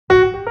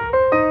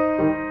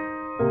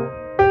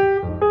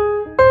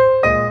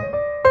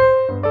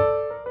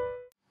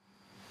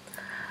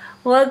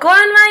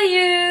Wagwan my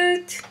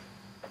youth.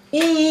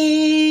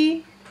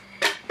 Hey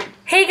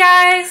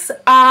guys,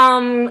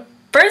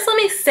 first let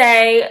me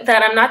say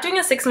that I'm not doing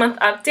a 6-month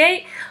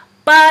update,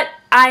 but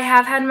I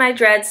have had my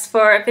dreads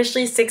for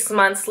officially 6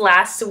 months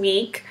last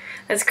week.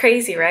 That's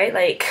crazy, right?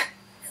 Like,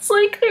 it's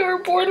like they were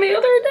born the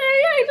other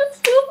day. I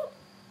just feel...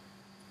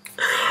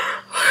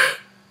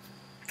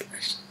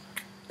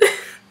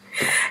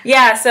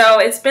 Yeah, so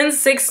it's been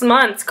 6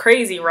 months.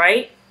 Crazy,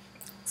 right?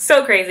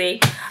 So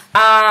crazy.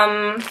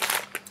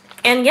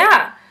 And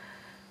yeah,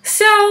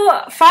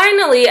 so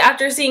finally,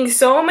 after seeing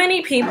so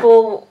many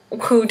people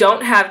who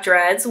don't have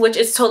dreads, which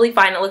is totally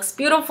fine, it looks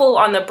beautiful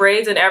on the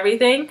braids and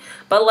everything,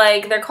 but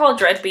like, they're called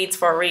dread beads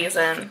for a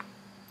reason.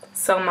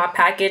 So my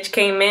package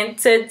came in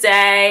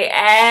today.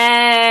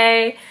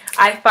 Hey,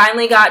 I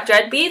finally got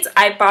dread beads.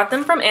 I bought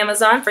them from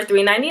Amazon for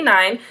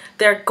 $3.99.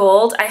 They're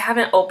gold. I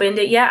haven't opened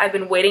it yet. I've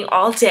been waiting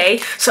all day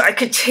so I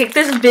could take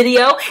this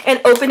video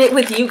and open it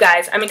with you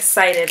guys. I'm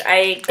excited.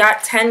 I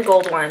got 10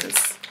 gold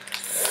ones.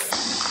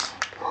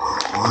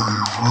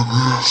 Ready for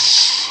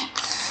this?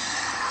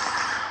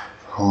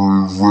 Are we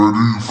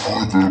ready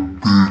for the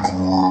big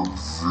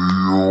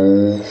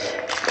reveal?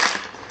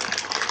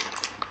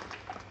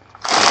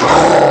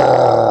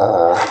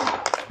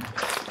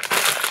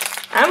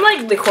 I'm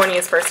like the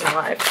corniest person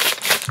alive.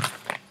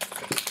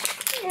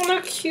 Oh,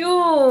 they're cute.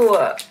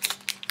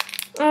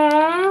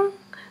 Aww,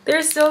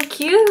 they're so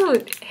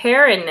cute.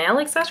 Hair and nail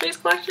accessories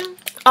collection?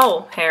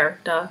 Oh, hair,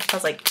 duh. I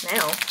was like,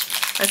 nail.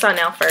 I saw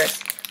nail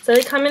first. So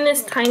they come in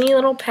this tiny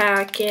little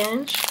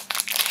package.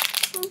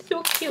 It's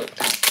so cute.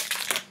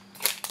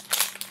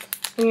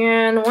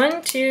 And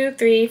 1, 2,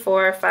 3,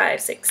 4,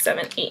 5, 6,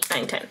 7, 8,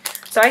 9, 10.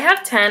 So I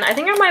have 10. I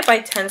think I might buy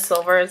 10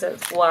 silvers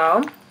as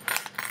well.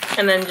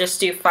 And then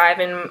just do 5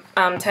 and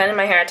 10 in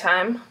my hair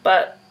time.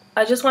 But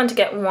I just wanted to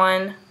get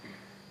one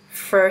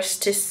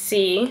first to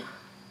see.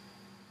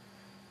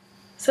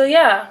 So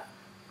yeah.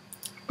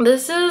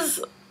 This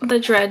is the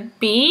dread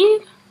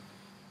bead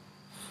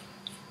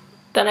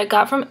that I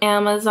got from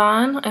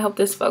Amazon. I hope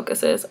this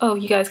focuses. Oh,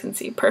 you guys can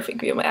see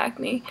perfect view of my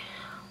acne.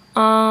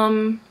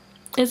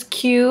 It's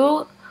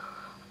cute.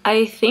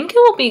 I think it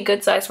will be a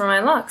good size for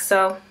my locks.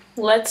 So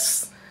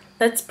let's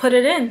put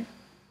it in.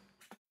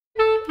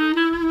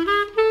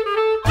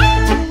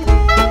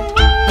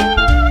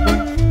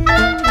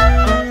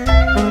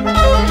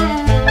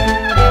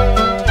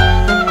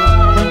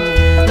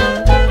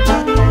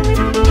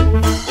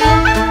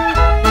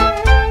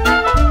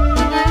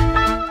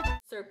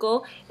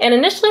 And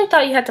initially I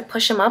thought you had to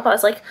push them up. I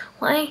was like,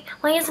 why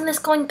isn't this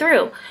going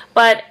through?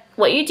 But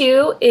what you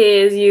do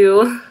is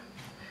you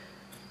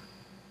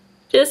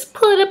just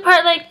pull it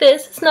apart like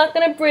this. It's not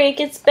gonna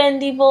break, it's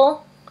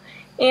bendable.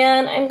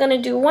 And I'm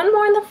gonna do one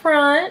more in the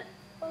front.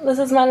 This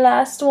is my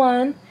last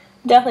one.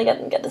 Definitely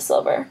gonna get the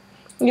silver.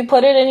 You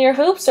put it in your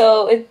hoop,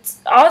 so it's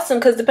awesome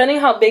because depending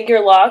how big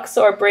your locks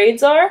or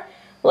braids are,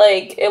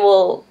 like it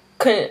will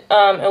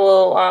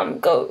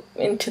go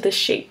into the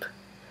shape.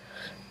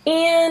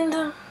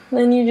 And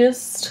then you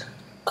just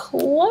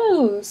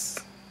close.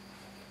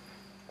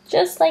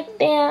 Just like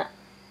that.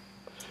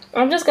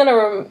 I'm just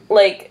gonna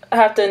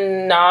have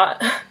to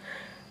not,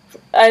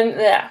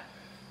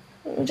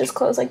 just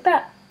close like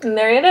that. And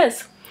there it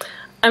is.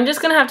 I'm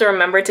just gonna have to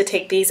remember to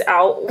take these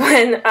out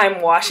when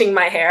I'm washing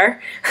my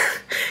hair.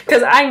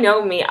 Because I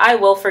know me, I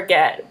will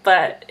forget,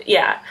 but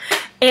yeah.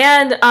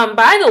 And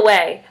by the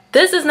way,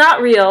 this is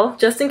not real,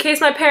 just in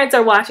case my parents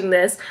are watching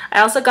this.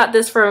 I also got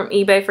this from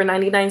eBay for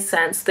 99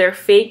 cents. They're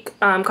fake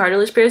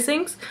cartilage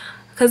piercings.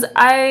 Because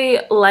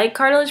I like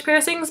cartilage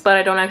piercings, but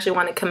I don't actually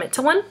want to commit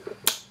to one.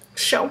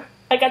 So,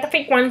 I got the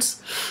fake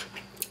ones.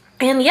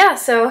 And yeah,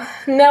 so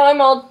now I'm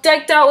all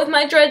decked out with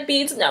my dread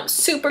beads. Now I'm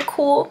super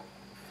cool.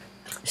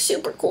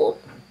 Super cool.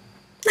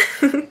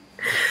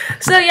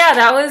 So yeah,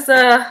 that was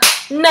a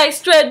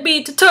nice dread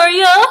bead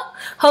tutorial.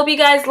 Hope you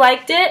guys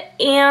liked it,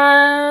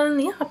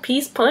 and yeah,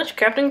 peace, punch,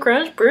 Captain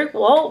Crunch, brick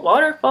wall,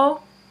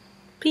 waterfall.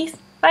 Peace.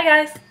 Bye,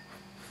 guys.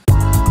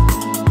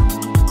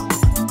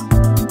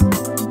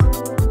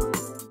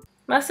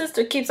 My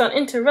sister keeps on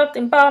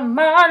interrupting Bob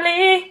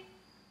Marley.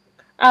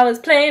 I was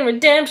playing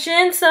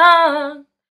Redemption song.